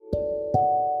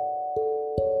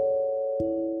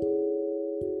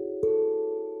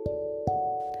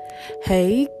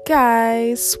Hey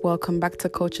guys, welcome back to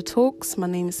Culture Talks. My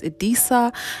name is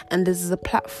Idisa, and this is a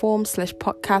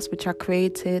platform/podcast which I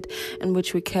created in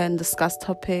which we can discuss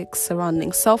topics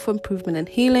surrounding self-improvement and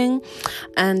healing.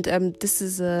 And this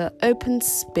is an open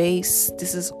space.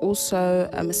 This is also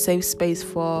a safe space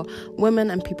for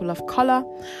women and people of color.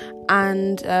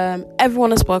 And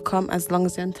everyone is welcome as long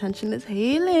as the intention is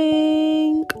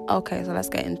healing. Okay, so let's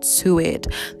get into it.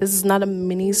 This is not a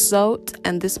mini-sode,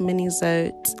 and this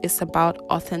mini-sode is about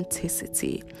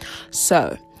authenticity.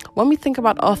 So when we think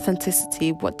about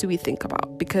authenticity, what do we think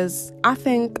about? Because I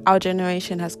think our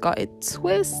generation has got it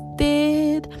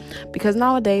twisted. Because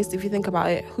nowadays, if you think about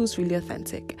it, who's really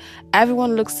authentic?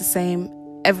 Everyone looks the same.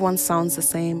 Everyone sounds the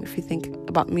same. If you think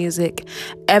about music,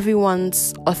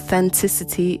 everyone's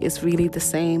authenticity is really the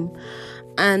same.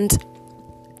 And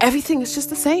everything is just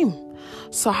the same.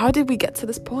 So how did we get to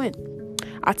this point?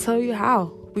 I'll tell you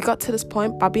how. We got to this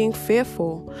point by being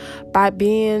fearful, by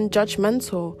being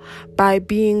judgmental, by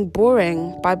being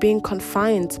boring, by being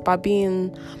confined, by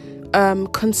being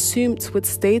consumed with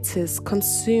status,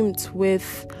 consumed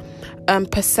with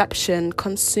perception,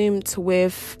 consumed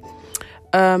with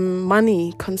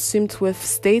money, consumed with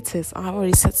status. I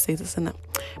already said status, innit?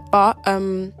 But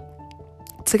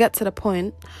to get to the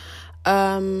point,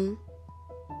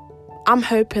 I'm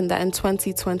hoping that in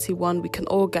 2021 we can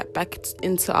all get back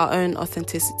into our own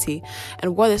authenticity.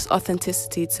 And what is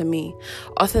authenticity to me?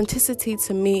 Authenticity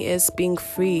to me is being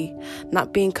free,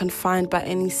 not being confined by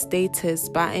any status,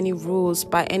 by any rules,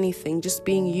 by anything, just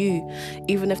being you,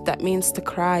 even if that means to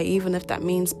cry, even if that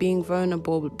means being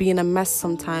vulnerable, being a mess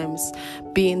sometimes,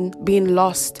 being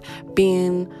lost,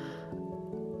 being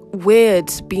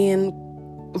weird, being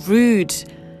rude.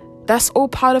 That's all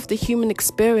part of the human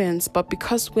experience. But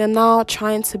because we're now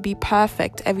trying to be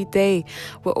perfect every day,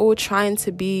 we're all trying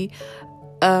to be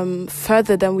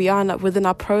further than we are within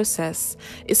our process.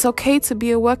 It's okay to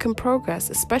be a work in progress,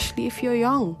 especially if you're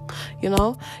young. You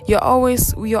know, you're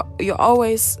always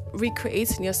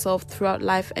recreating yourself throughout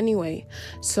life anyway.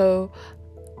 So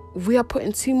we are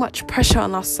putting too much pressure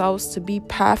on ourselves to be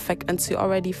perfect and to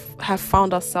already have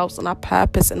found ourselves and our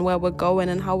purpose and where we're going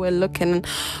and how we're looking and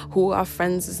who our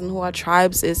friends is and who our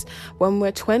tribes is when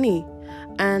we're 20.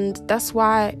 And that's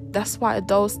why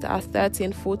adults that are 30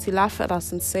 and 40 laugh at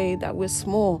us and say that we're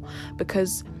small,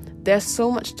 because there's so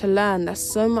much to learn.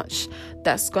 There's so much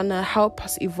that's going to help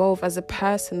us evolve as a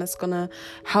person, that's going to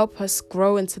help us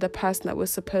grow into the person that we're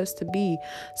supposed to be.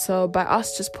 So by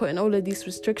us just putting all of these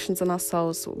restrictions on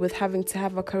ourselves, with having to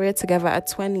have a career together at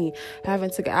 20, having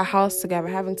to get our house together,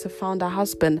 having to find our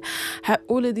husband,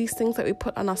 all of these things that we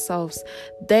put on ourselves,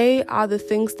 they are the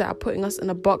things that are putting us in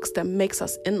a box that makes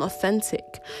us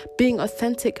inauthentic. Being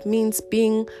authentic means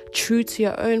being true to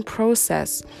your own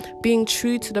process, being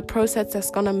true to the process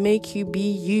that's going to make you be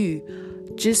you.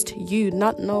 Just you,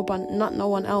 not no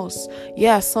one else.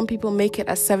 Yeah, some people make it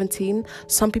at 17,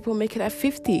 some people make it at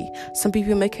 50, some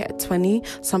people make it at 20,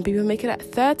 some people make it at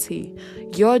 30.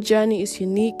 Your journey is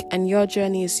unique and your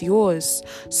journey is yours.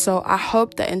 So I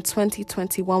hope that in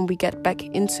 2021 we get back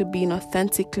into being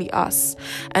authentically us.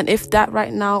 And if that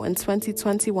right now in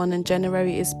 2021 in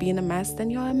January is being a mess, then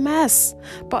you're a mess.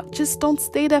 But just don't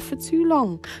stay there for too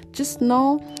long. Just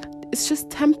know it's just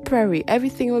temporary.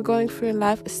 Everything we're going through in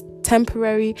life is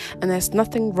temporary, and there's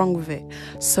nothing wrong with it.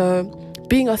 So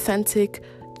being authentic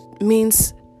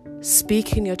means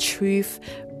speaking your truth,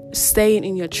 staying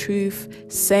in your truth,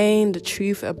 saying the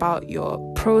truth about your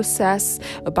process,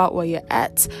 about where you're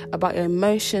at, about your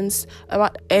emotions,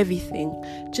 about everything.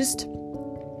 Just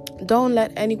don't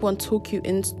let anyone talk you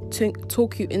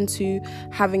into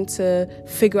having to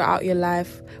figure out your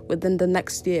life within the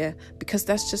next year, because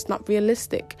that's just not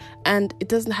realistic, and it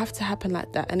doesn't have to happen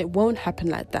like that, and it won't happen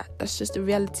like that. That's just the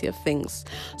reality of things.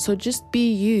 So just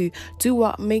be you. Do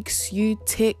what makes you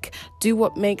tick. Do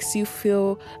what makes you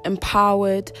feel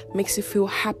empowered, makes you feel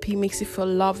happy, makes you feel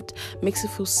loved, makes you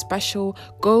feel special.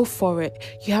 Go for it.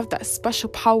 You have that special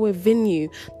power within you,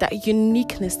 that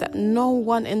uniqueness that no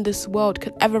one in this world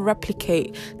could ever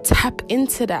replicate. Tap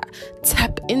into that.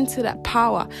 Tap into that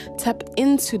power. Tap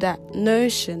into that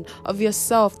notion of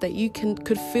yourself that you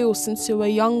could feel since you were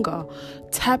younger.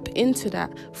 Tap into that.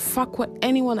 Fuck what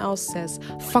anyone else says.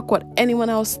 Fuck what anyone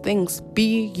else thinks.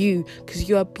 Be you, because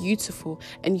you are beautiful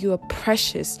and you are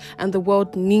precious and the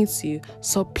world needs you.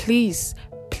 So please,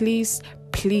 please,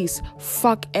 please,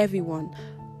 fuck everyone.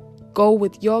 Go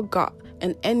with your gut,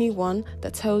 and anyone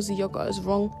that tells you your gut is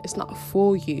wrong is not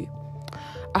for you.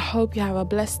 I hope you have a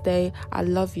blessed day. I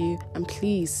love you, and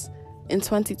please, in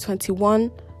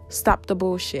 2021, stop the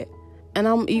bullshit. And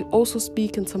I'm also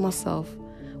speaking to myself.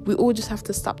 We all just have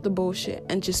to stop the bullshit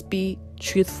and just be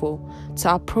truthful to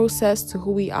our process, to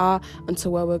who we are, and to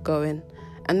where we're going.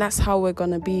 And that's how we're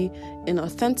going to be in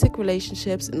authentic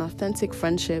relationships, in authentic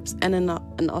friendships, and in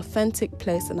an authentic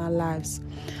place in our lives.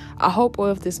 I hope all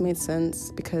of this made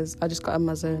sense, because I just got in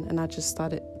my zone and I just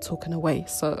started talking away.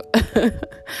 So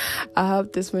I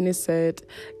hope this mini-sode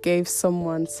gave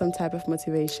someone some type of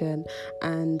motivation.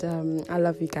 And I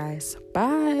love you guys.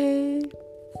 Bye.